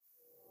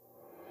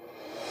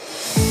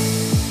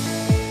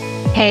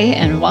Hey,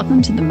 and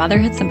welcome to the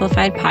Motherhood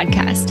Simplified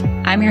podcast.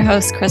 I'm your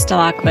host, Krista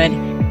Lockwood,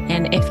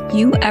 and if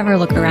you ever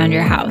look around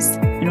your house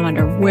and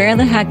wonder where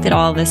the heck did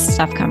all this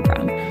stuff come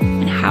from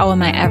and how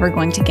am I ever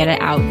going to get it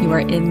out, you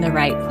are in the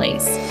right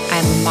place.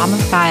 I'm a mom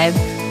of 5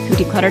 who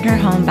decluttered her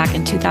home back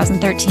in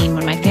 2013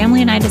 when my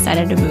family and I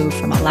decided to move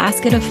from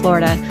Alaska to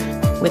Florida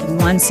with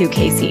 1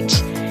 suitcase each,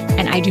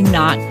 and I do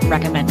not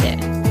recommend it.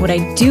 What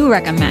I do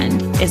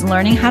recommend is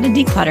learning how to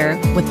declutter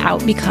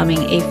without becoming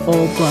a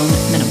full-blown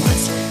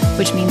minimalist,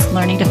 which means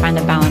learning to find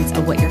the balance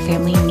of what your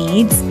family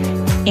needs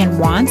and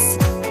wants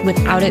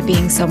without it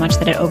being so much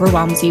that it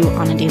overwhelms you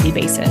on a daily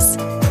basis.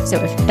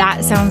 So if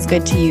that sounds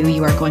good to you,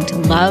 you are going to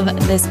love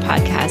this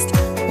podcast.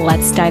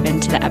 Let's dive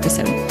into the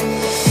episode.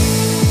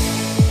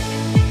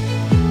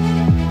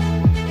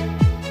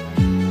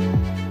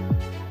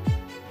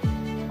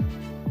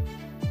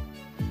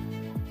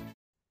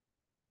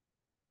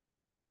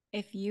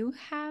 If you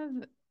have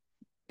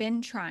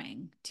been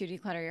trying to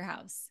declutter your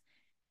house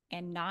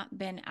and not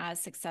been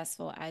as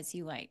successful as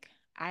you like,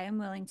 I am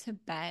willing to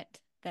bet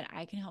that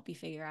I can help you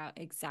figure out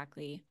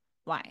exactly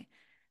why.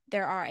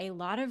 There are a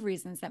lot of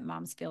reasons that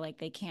moms feel like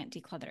they can't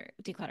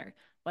declutter,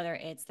 whether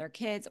it's their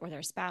kids or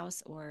their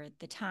spouse or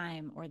the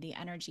time or the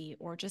energy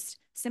or just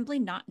simply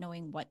not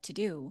knowing what to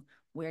do,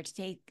 where to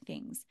take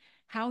things,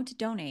 how to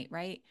donate,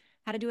 right?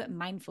 How to do it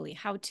mindfully,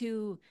 how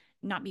to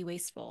not be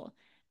wasteful.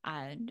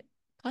 And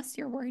plus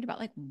you're worried about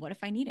like, what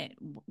if I need it?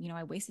 You know,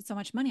 I wasted so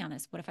much money on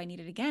this. What if I need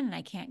it again and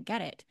I can't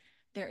get it?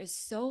 There is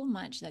so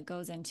much that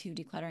goes into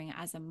decluttering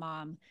as a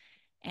mom.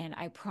 And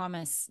I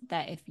promise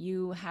that if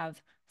you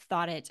have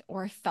thought it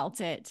or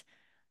felt it,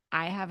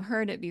 I have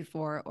heard it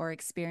before or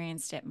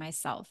experienced it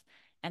myself.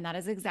 And that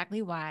is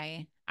exactly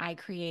why I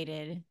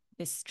created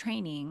this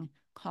training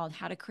called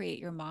How to Create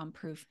Your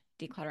Mom-Proof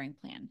Decluttering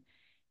Plan.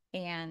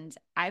 And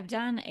I've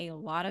done a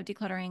lot of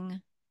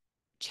decluttering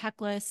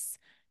checklists,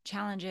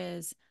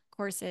 challenges,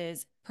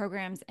 courses,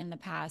 programs in the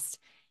past,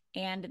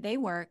 and they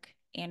work.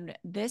 And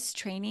this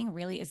training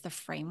really is the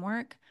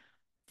framework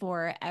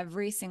for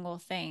every single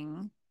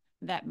thing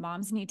that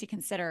moms need to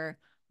consider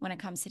when it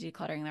comes to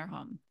decluttering their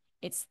home.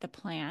 It's the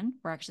plan.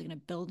 We're actually going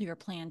to build your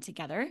plan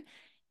together.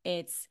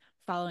 It's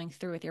following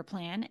through with your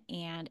plan,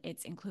 and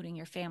it's including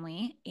your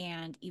family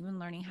and even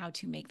learning how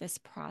to make this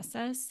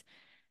process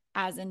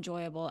as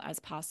enjoyable as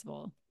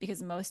possible,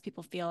 because most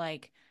people feel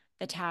like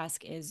the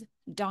task is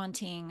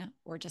daunting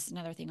or just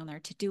another thing on their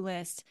to-do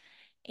list.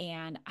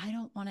 And I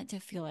don't want it to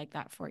feel like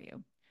that for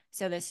you.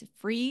 So this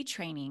free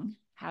training,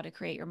 How to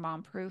Create Your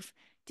Mom-Proof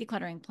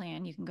Decluttering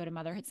Plan, you can go to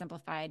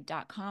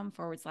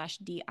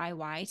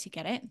motherhoodsimplified.com/DIY to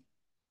get it.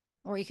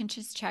 Or you can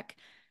just check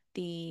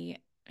the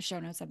show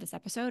notes of this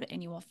episode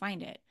and you will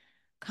find it.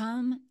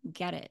 Come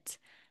get it.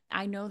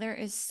 I know there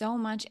is so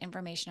much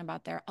information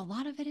about there. A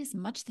lot of it is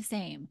much the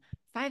same.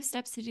 5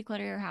 steps to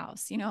declutter your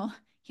house. You know,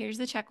 here's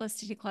the checklist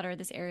to declutter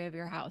this area of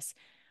your house.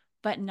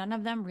 But none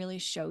of them really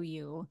show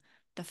you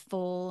the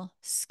full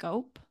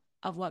scope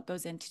of what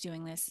goes into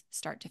doing this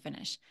start to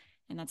finish.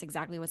 And that's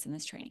exactly what's in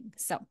this training.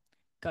 So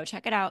go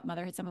check it out,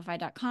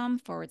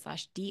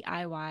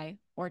 motherhoodsimplified.com/DIY,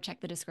 or check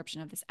the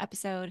description of this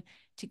episode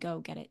to go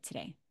get it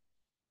today.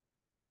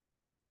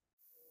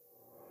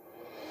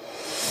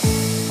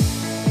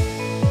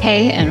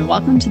 Hey, and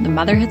welcome to the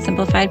Motherhood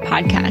Simplified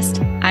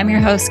podcast. I'm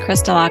your host,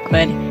 Krista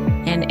Lockwood.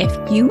 And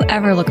if you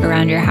ever look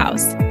around your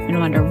house and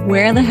wonder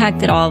where the heck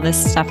did all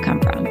this stuff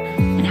come from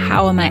and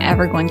how am I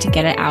ever going to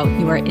get it out,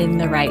 you are in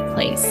the right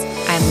place.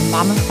 I'm a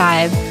mom of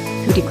 5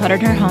 who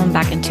decluttered her home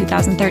back in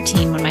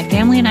 2013 when my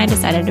family and I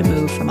decided to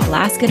move from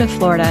Alaska to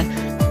Florida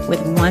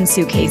with 1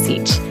 suitcase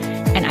each.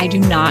 And I do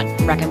not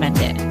recommend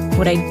it.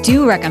 What I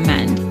do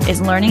recommend is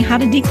learning how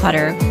to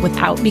declutter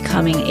without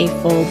becoming a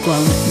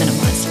full-blown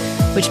minimalist,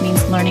 which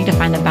means learning to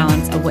find the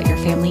balance of what your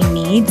family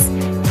needs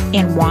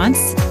and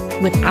wants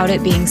without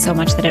it being so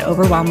much that it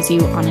overwhelms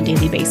you on a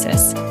daily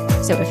basis.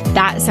 So if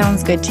that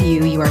sounds good to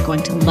you, you are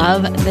going to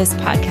love this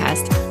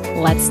podcast.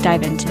 Let's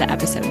dive into the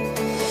episode.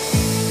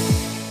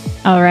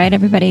 All right,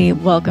 everybody,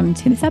 welcome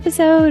to this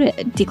episode,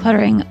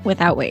 Decluttering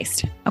Without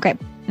Waste. Okay,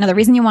 now the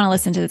reason you want to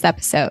listen to this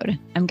episode,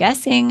 I'm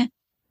guessing,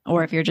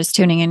 or if you're just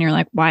tuning in, you're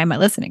like, why am I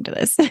listening to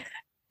this?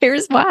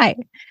 Here's why.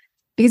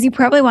 Because you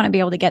probably want to be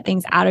able to get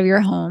things out of your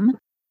home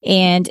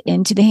and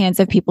into the hands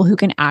of people who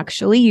can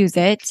actually use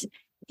it.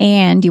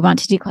 And you want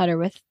to declutter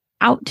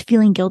without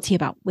feeling guilty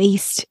about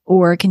waste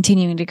or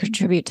continuing to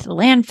contribute to the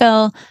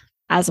landfill,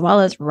 as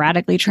well as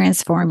radically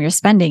transform your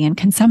spending and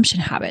consumption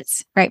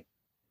habits, right?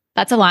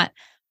 That's a lot,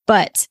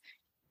 but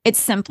it's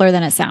simpler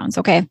than it sounds,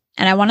 okay?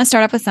 And I want to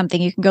start off with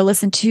something. You can go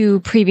listen to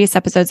previous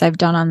episodes I've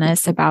done on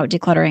this about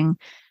decluttering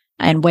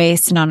and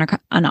waste and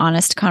an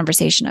honest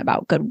conversation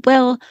about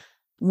goodwill,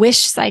 wish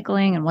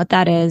cycling, and what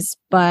that is.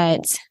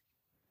 But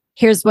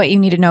here's what you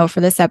need to know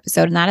for this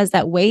episode, and that is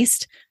that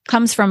waste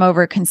comes from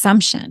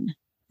overconsumption,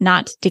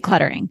 not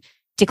decluttering.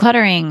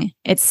 Decluttering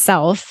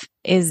itself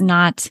is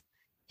not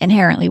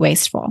inherently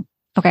wasteful,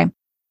 okay?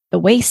 The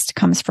waste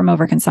comes from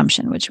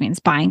overconsumption, which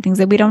means buying things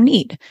that we don't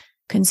need,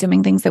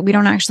 consuming things that we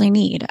don't actually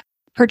need,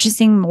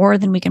 purchasing more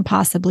than we can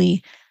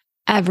possibly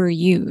ever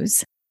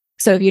use.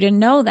 So if you didn't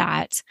know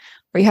that,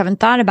 or you haven't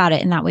thought about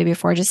it in that way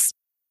before, just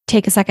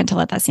take a second to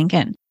let that sink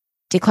in.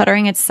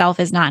 Decluttering itself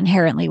is not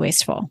inherently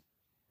wasteful.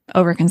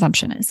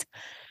 Overconsumption is.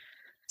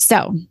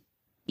 So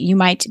you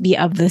might be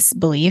of this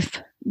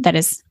belief that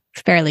is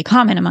fairly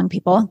common among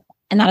people,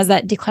 and that is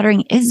that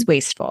decluttering is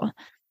wasteful.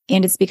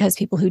 And it's because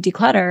people who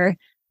declutter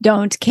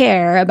don't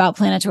care about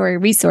planetary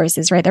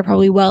resources, right? They're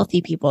probably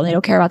wealthy people. They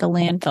don't care about the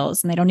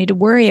landfills, and they don't need to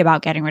worry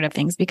about getting rid of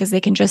things because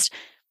they can just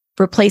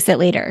replace it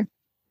later.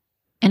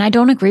 And I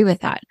don't agree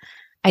with that.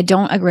 I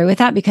don't agree with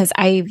that because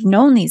I've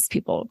known these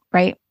people,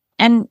 right?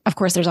 And of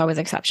course, there's always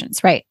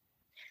exceptions, right?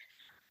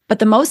 But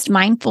the most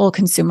mindful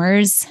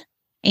consumers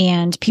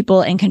and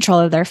people in control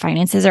of their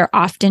finances are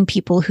often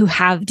people who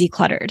have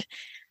decluttered.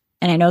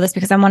 And I know this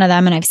because I'm one of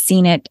them, and I've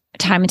seen it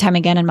time and time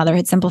again in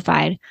Motherhood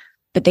Simplified.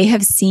 But they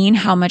have seen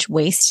how much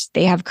waste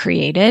they have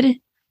created,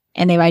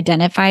 and they've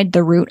identified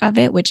the root of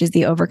it, which is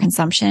the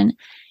overconsumption,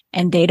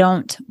 and they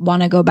don't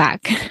want to go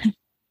back.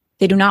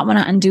 They do not want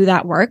to undo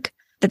that work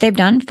that they've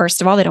done.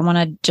 First of all, they don't want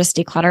to just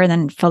declutter and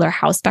then fill their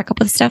house back up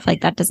with stuff.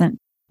 Like, that doesn't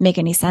make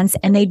any sense.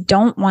 And they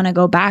don't want to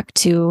go back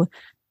to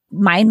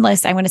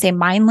mindless, I'm going to say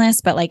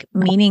mindless, but like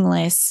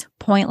meaningless,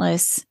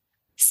 pointless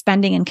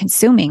spending and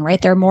consuming,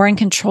 right? They're more in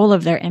control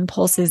of their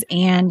impulses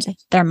and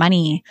their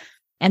money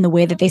and the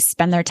way that they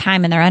spend their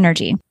time and their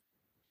energy.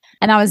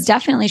 And that was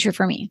definitely true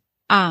for me.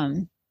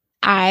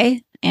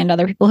 I and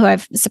other people who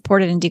I've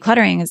supported in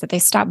decluttering is that they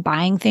stop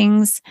buying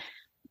things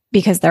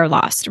because they're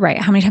lost, right?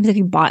 How many times have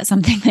you bought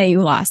something that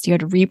you lost? You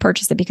had to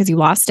repurchase it because you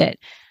lost it.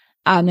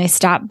 They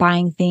stop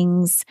buying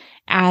things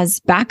as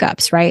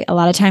backups, right? A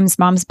lot of times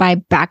moms buy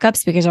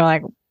backups because they're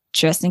like,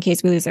 just in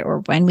case we lose it or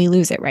when we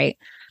lose it, right?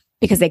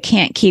 Because they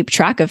can't keep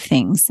track of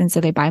things. And so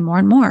they buy more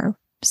and more.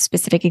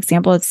 Specific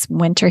example, it's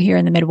winter here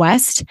in the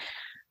Midwest.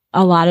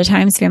 A lot of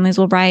times families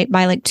will buy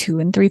like 2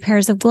 and 3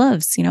 pairs of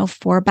gloves,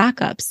 for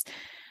backups.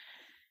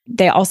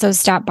 They also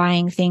stop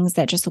buying things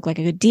that just look like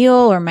a good deal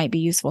or might be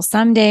useful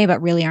someday,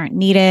 but really aren't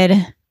needed.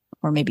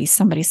 Or maybe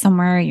somebody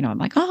somewhere, I'm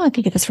like, oh, I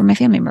could get this for my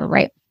family member,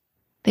 right?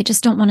 They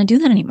just don't want to do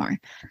that anymore.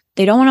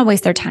 They don't want to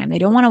waste their time. They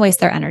don't want to waste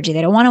their energy.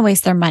 They don't want to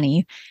waste their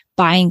money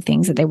buying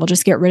things that they will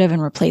just get rid of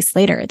and replace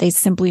later. They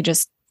simply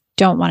just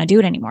don't want to do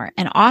it anymore.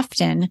 And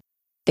often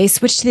they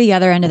switch to the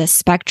other end of the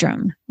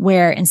spectrum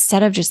where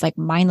instead of just like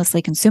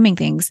mindlessly consuming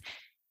things,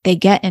 they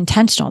get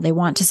intentional. They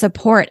want to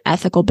support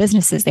ethical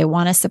businesses. They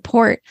want to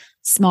support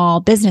small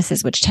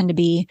businesses, which tend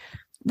to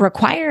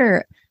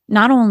require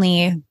not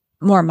only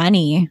more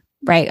money,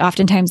 right?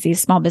 Oftentimes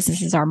these small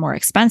businesses are more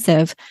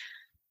expensive,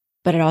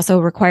 but it also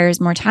requires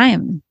more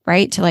time,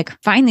 right? To like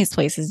find these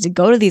places, to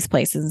go to these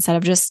places instead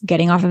of just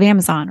getting off of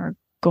Amazon or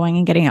going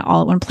and getting it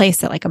all at one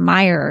place at like a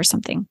Meijer or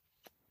something.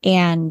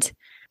 And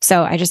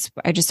so I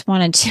just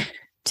wanted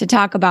to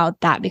talk about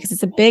that because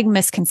it's a big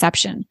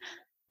misconception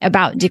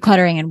about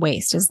decluttering and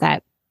waste is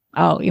that,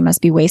 oh, you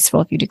must be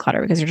wasteful if you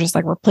declutter because you're just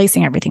like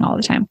replacing everything all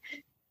the time.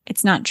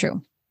 It's not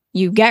true.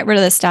 You get rid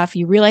of this stuff.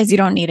 You realize you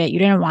don't need it. You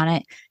didn't want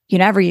it. You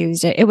never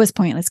used it. It was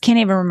pointless. Can't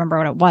even remember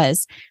what it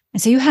was.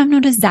 And so you have no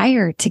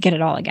desire to get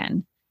it all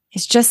again.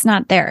 It's just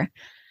not there.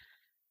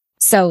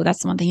 So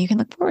that's one thing you can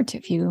look forward to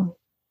if you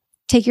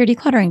take your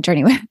decluttering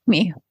journey with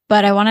me.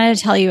 But I wanted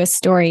to tell you a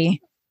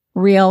story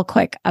real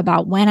quick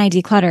about when I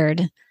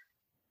decluttered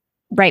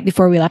right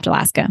before we left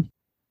Alaska.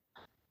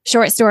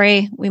 Short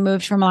story, we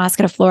moved from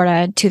Alaska to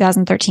Florida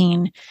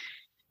 2013.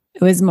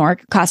 It was more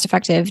cost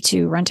effective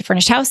to rent a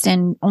furnished house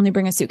and only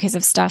bring a suitcase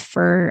of stuff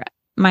for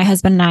my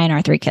husband and I and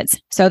our 3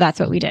 kids. So that's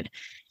what we did,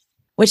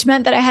 which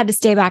meant that I had to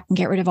stay back and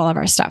get rid of all of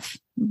our stuff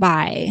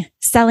by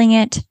selling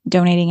it,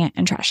 donating it,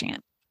 and trashing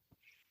it.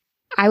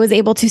 I was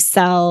able to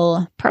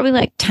sell probably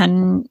like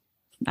 10,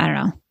 I don't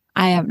know.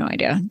 I have no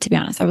idea, to be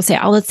honest. Let's say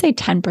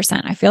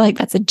 10%. I feel like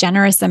that's a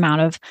generous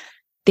amount of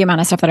the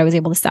amount of stuff that I was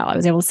able to sell. I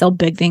was able to sell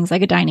big things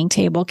like a dining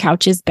table,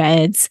 couches,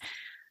 beds,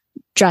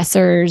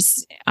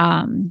 dressers,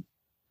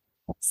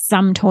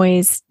 some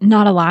toys,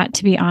 not a lot,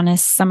 to be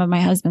honest. Some of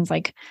my husband's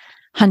like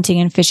hunting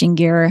and fishing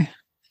gear,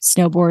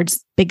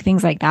 snowboards, big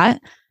things like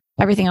that.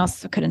 Everything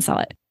else, I couldn't sell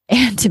it.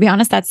 And to be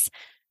honest, that's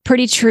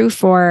pretty true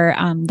for,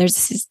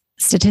 there's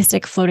a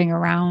statistic floating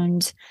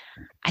around.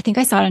 I think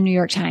I saw it in New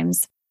York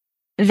Times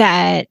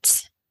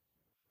that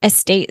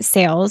estate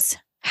sales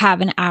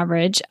have an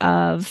average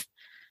of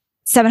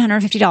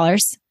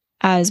 $750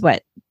 as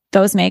what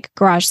those make.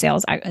 Garage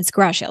sales. It's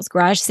garage sales.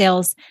 Garage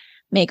sales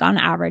make on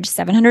average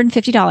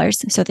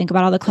 $750. So think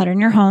about all the clutter in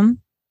your home,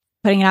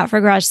 putting it out for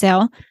a garage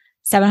sale,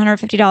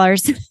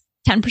 $750,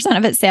 10%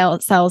 of it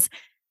sells.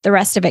 The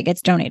rest of it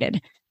gets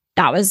donated.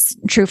 That was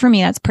true for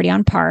me. That's pretty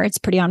on par. It's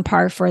pretty on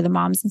par for the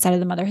moms inside of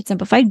the Motherhood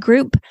Simplified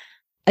group.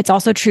 It's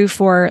also true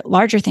for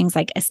larger things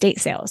like estate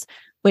sales,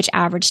 which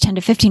average 10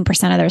 to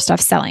 15% of their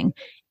stuff selling.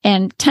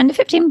 And 10 to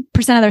 15%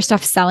 of their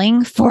stuff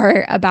selling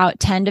for about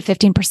 10 to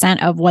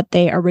 15% of what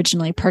they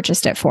originally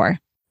purchased it for.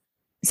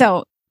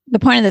 So the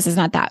point of this is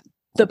not that.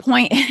 The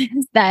point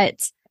is that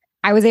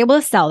I was able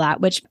to sell that,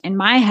 which in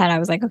my head, I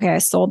was like, okay, I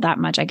sold that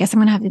much. I guess I'm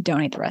going to have to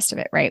donate the rest of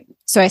it, right?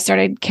 So I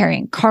started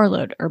carrying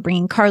carload or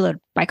bringing carload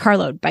by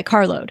carload by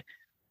carload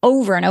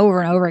over and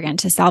over and over again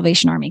to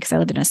Salvation Army because I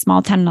lived in a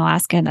small town in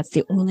Alaska and that's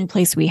the only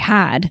place we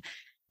had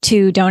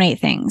to donate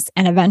things.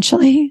 And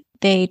eventually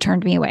they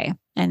turned me away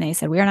and they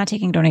said, we are not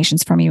taking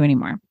donations from you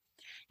anymore.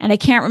 And I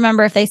can't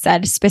remember if they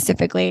said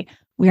specifically,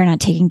 we are not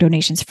taking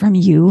donations from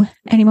you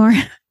anymore,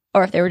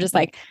 or if they were just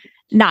like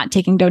not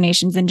taking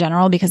donations in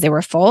general because they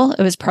were full.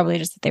 It was probably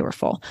just that they were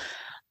full.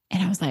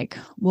 And I was like,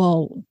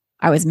 well,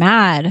 I was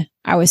mad.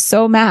 I was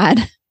so mad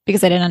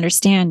because I didn't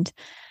understand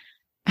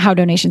how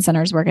donation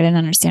centers work. I didn't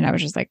understand. I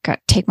was just like,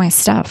 take my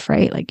stuff,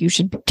 right? Like you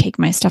should take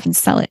my stuff and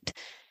sell it.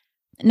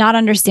 Not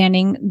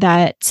understanding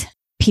that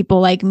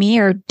people like me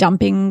are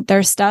dumping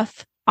their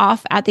stuff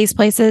off at these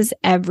places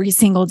every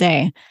single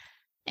day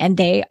and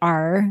they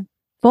are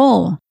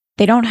full.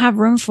 They don't have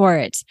room for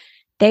it.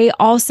 They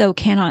also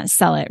cannot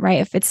sell it, right?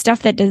 If it's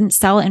stuff that didn't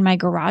sell in my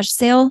garage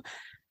sale,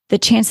 the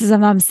chances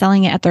of them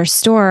selling it at their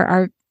store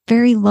are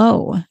very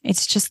low.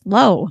 It's just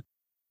low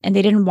and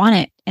they didn't want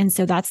it. And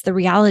so that's the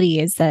reality,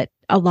 is that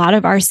a lot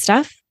of our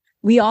stuff,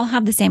 we all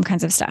have the same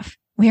kinds of stuff.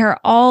 We are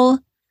all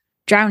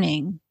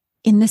drowning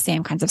in the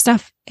same kinds of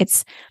stuff.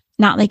 It's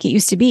not like it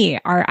used to be.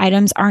 Our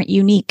items aren't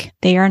unique.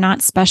 They are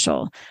not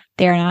special.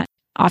 They are not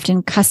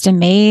often custom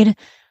made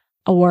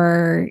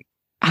or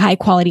high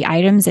quality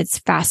items. It's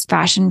fast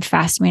fashion,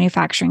 fast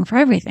manufacturing for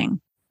everything.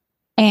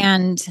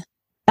 And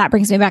that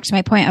brings me back to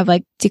my point of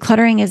like,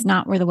 decluttering is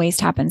not where the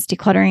waste happens.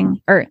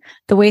 Decluttering, or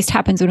the waste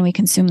happens when we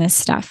consume this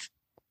stuff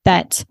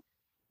that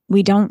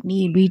we don't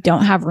need, we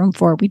don't have room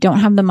for, we don't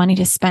have the money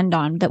to spend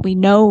on, that we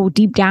know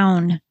deep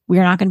down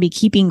we're not going to be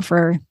keeping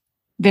for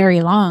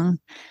very long.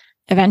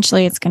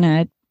 Eventually it's going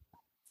to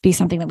be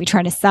something that we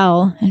try to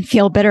sell and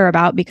feel bitter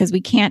about because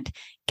we can't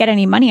get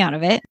any money out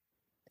of it.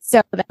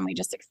 So then we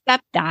just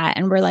accept that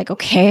and we're like,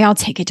 okay, I'll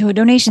take it to a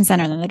donation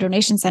center. And then the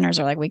donation centers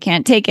are like, we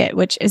can't take it,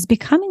 which is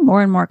becoming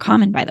more and more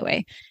common, by the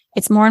way.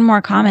 It's more and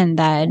more common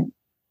than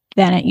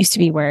it used to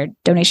be, where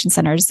donation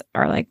centers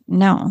are like,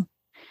 no,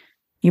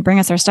 you bring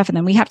us our stuff and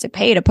then we have to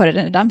pay to put it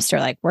in a dumpster.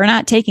 Like, we're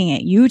not taking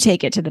it. You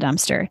take it to the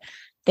dumpster.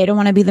 They don't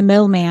want to be the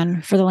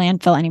middleman for the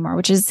landfill anymore,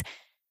 which is,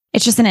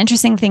 it's just an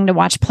interesting thing to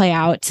watch play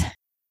out.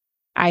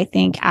 I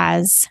think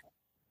as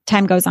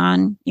time goes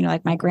on, you know,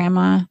 like my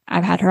grandma,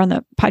 I've had her on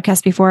the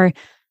podcast before.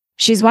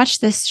 She's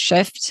watched this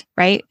shift,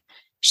 right?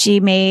 She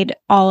made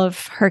all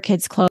of her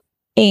kids' clothes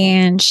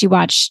and she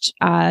watched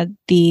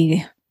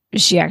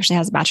she actually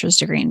has a bachelor's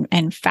degree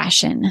in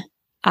fashion,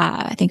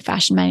 I think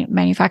fashion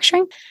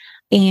manufacturing.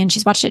 And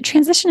she's watched it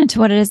transition into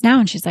what it is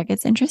now. And she's like,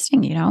 it's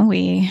interesting. You know,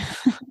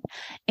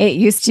 it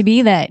used to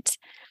be that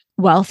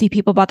wealthy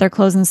people bought their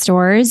clothes in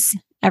stores.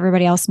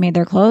 Everybody else made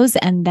their clothes.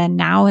 And then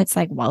now it's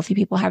like wealthy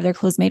people have their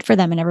clothes made for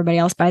them and everybody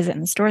else buys it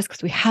in the stores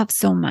because we have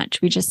so much.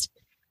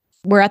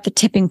 We're at the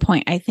tipping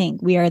point. I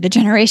think we are the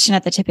generation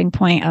at the tipping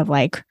point of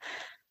like,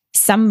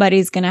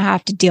 somebody's going to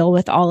have to deal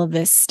with all of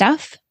this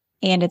stuff.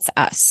 And it's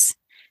us,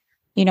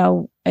 you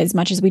know, as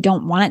much as we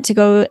don't want it to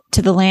go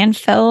to the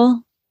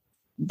landfill,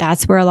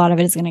 that's where a lot of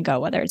it is going to go,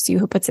 whether it's you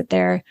who puts it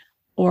there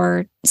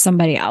or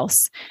somebody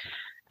else.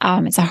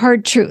 It's a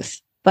hard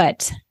truth,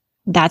 but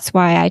that's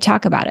why I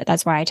talk about it.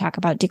 That's why I talk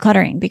about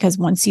decluttering, because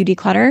once you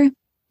declutter,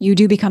 you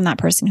do become that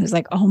person who's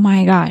like, oh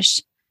my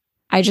gosh,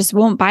 I just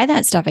won't buy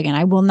that stuff again.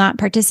 I will not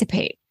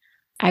participate.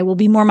 I will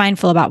be more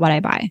mindful about what I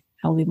buy.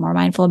 I will be more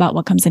mindful about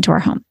what comes into our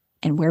home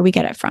and where we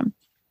get it from.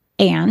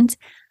 And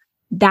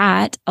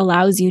that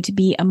allows you to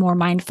be a more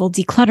mindful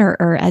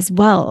declutterer as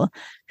well,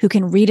 who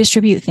can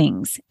redistribute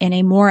things in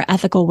a more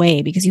ethical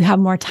way because you have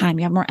more time,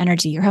 you have more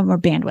energy, you have more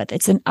bandwidth.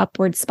 It's an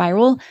upward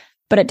spiral.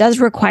 But it does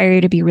require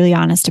you to be really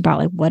honest about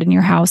like what in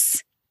your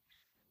house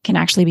can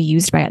actually be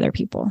used by other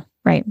people,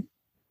 right?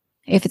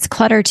 If it's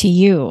clutter to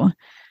you,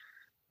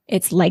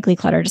 it's likely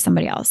clutter to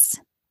somebody else.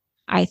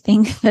 I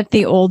think that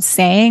the old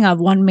saying of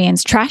one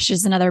man's trash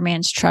is another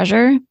man's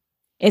treasure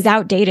is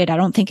outdated. I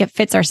don't think it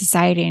fits our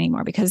society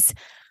anymore because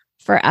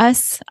for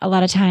us, a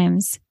lot of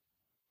times,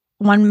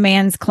 one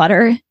man's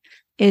clutter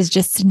is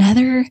just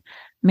another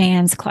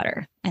man's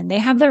clutter and they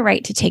have the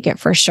right to take it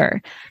for sure.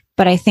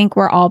 But I think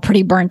we're all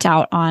pretty burnt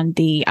out on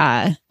the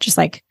just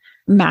like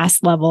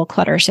mass level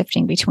clutter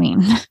shifting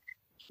between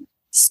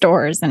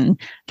stores and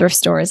thrift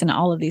stores and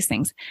all of these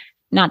things.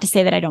 Not to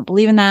say that I don't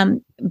believe in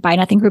them. Buy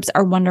nothing groups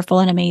are wonderful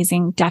and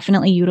amazing.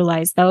 Definitely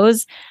utilize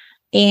those.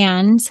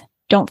 And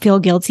don't feel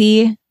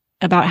guilty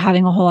about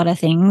having a whole lot of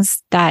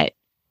things that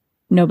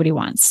nobody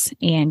wants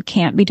and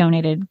can't be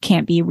donated,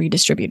 can't be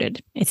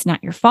redistributed. It's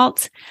not your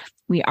fault.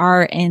 We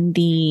are in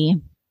the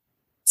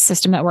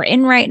system that we're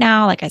in right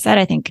now. Like I said,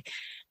 I think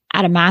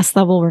at a mass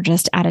level, we're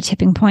just at a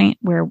tipping point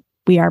where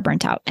we are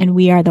burnt out and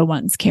we are the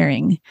ones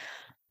carrying,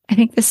 I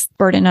think, this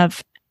burden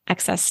of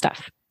excess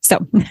stuff.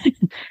 So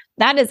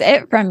that is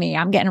it from me.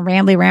 I'm getting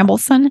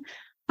ramblesome.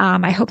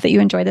 I hope that you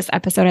enjoyed this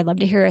episode. I'd love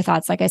to hear your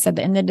thoughts. Like I said,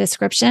 in the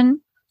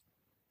description,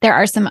 there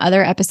are some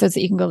other episodes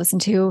that you can go listen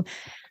to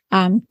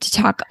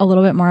talk a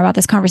little bit more about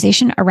this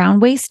conversation around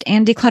waste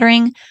and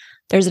decluttering.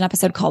 There's an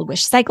episode called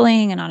Wish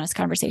Cycling, an honest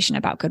conversation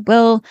about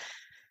goodwill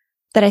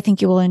that I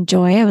think you will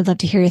enjoy. I would love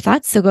to hear your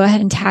thoughts. So go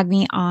ahead and tag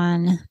me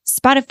on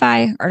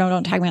Spotify, or no,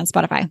 don't tag me on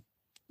Spotify.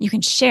 you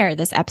can share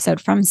this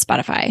episode from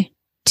Spotify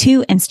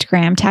to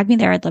Instagram. Tag me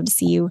there. I'd love to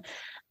see you,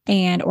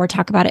 and or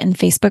talk about it in the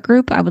Facebook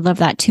group. I would love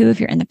that too if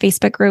you're in the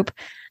Facebook group.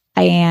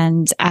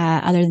 And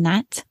other than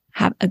that,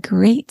 have a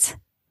great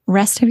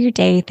rest of your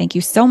day. Thank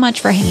you so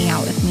much for hanging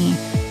out with me,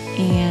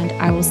 and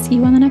I will see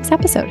you on the next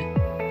episode.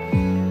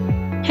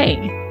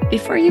 Hey,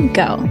 before you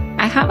go,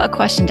 I have a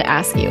question to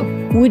ask you.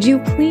 Would you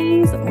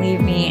please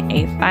leave me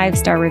a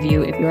 5-star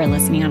review if you are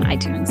listening on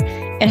iTunes?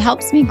 It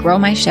helps me grow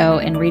my show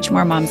and reach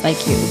more moms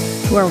like you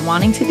who are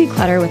wanting to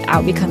declutter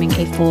without becoming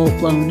a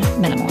full-blown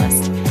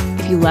minimalist.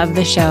 If you love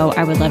the show,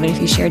 I would love it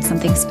if you shared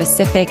something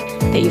specific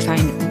that you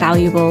find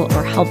valuable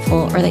or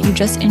helpful, or that you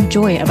just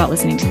enjoy about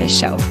listening to this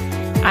show.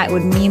 It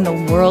would mean the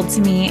world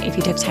to me if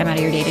you took time out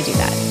of your day to do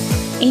that.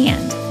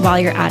 And while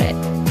you're at it,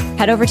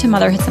 head over to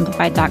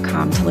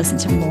motherhoodsimplified.com to listen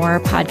to more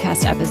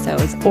podcast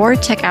episodes, or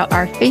check out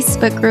our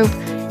Facebook group,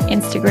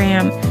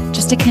 Instagram,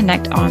 just to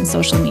connect on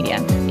social media.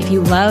 If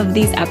you love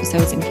these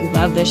episodes and if you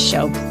love this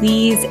show,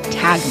 please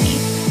tag me.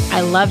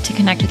 I love to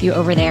connect with you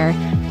over there.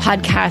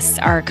 Podcasts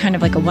are kind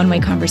of like a one-way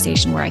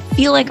conversation where I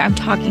feel like I'm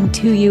talking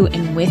to you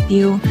and with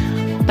you.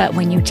 But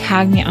when you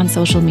tag me on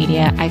social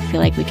media, I feel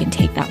like we can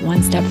take that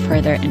one step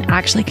further and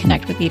actually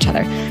connect with each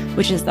other,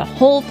 which is the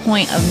whole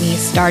point of me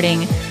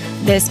starting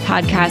this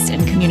podcast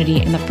and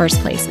community in the first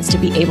place, is to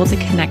be able to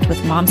connect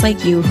with moms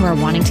like you who are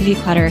wanting to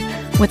declutter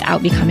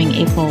without becoming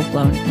a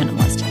full-blown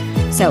minimalist.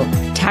 So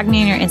tag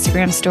me in your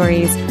Instagram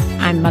stories.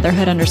 I'm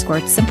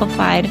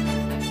motherhood_simplified.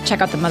 Check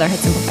out the Motherhood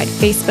Simplified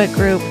Facebook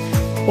group,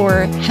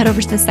 or head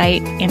over to the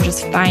site and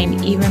just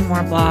find even more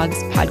blogs,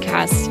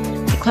 podcasts,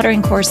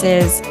 decluttering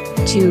courses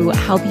to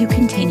help you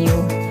continue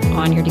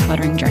on your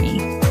decluttering journey.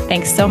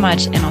 Thanks so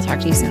much, and I'll talk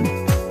to you soon.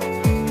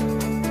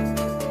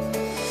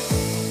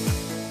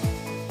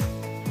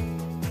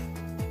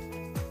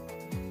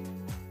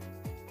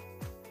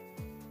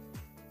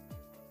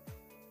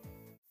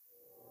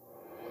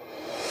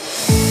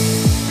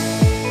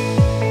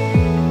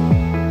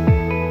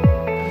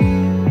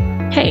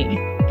 Hey,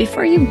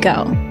 before you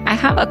go, I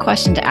have a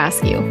question to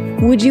ask you.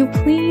 Would you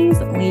please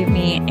leave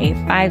me a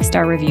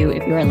 5-star review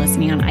if you are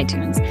listening on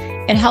iTunes?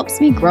 It helps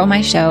me grow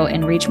my show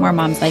and reach more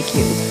moms like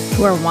you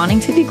who are wanting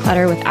to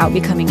declutter without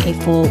becoming a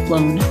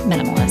full-blown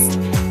minimalist.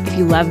 If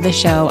you love the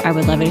show, I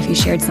would love it if you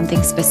shared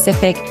something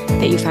specific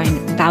that you find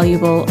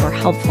valuable or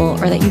helpful,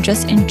 or that you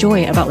just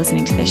enjoy about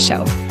listening to this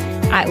show.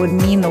 It would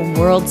mean the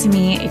world to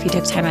me if you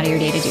took time out of your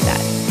day to do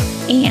that.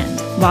 And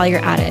while you're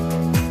at it,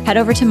 head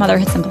over to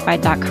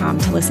motherhoodsimplified.com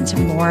to listen to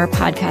more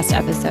podcast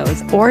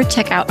episodes, or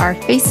check out our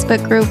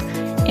Facebook group,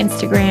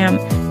 Instagram,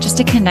 just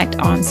to connect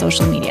on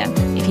social media.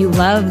 If you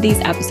love these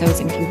episodes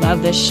and if you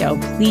love this show,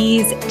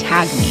 please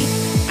tag me.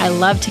 I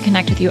love to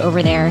connect with you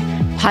over there.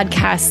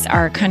 Podcasts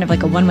are kind of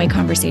like a one-way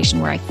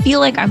conversation where I feel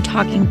like I'm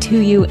talking to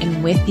you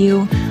and with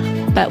you.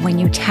 But when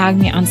you tag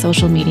me on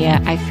social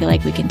media, I feel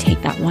like we can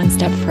take that one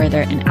step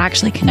further and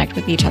actually connect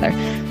with each other,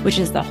 which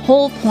is the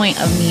whole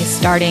point of me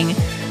starting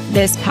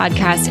this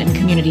podcast and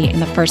community in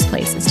the first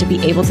place, is to be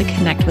able to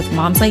connect with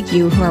moms like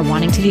you who are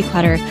wanting to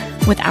declutter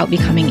without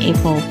becoming a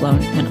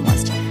full-blown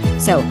minimalist.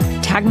 So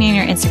tag me in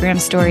your Instagram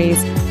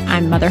stories.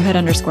 I'm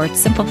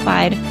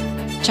motherhood_simplified.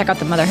 Check out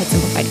the Motherhood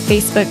Simplified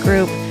Facebook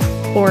group,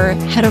 or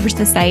head over to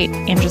the site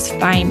and just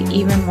find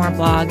even more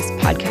blogs,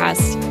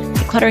 podcasts,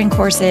 decluttering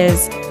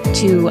courses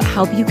to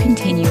help you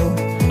continue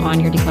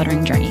on your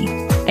decluttering journey.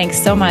 Thanks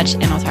so much,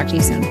 and I'll talk to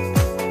you soon.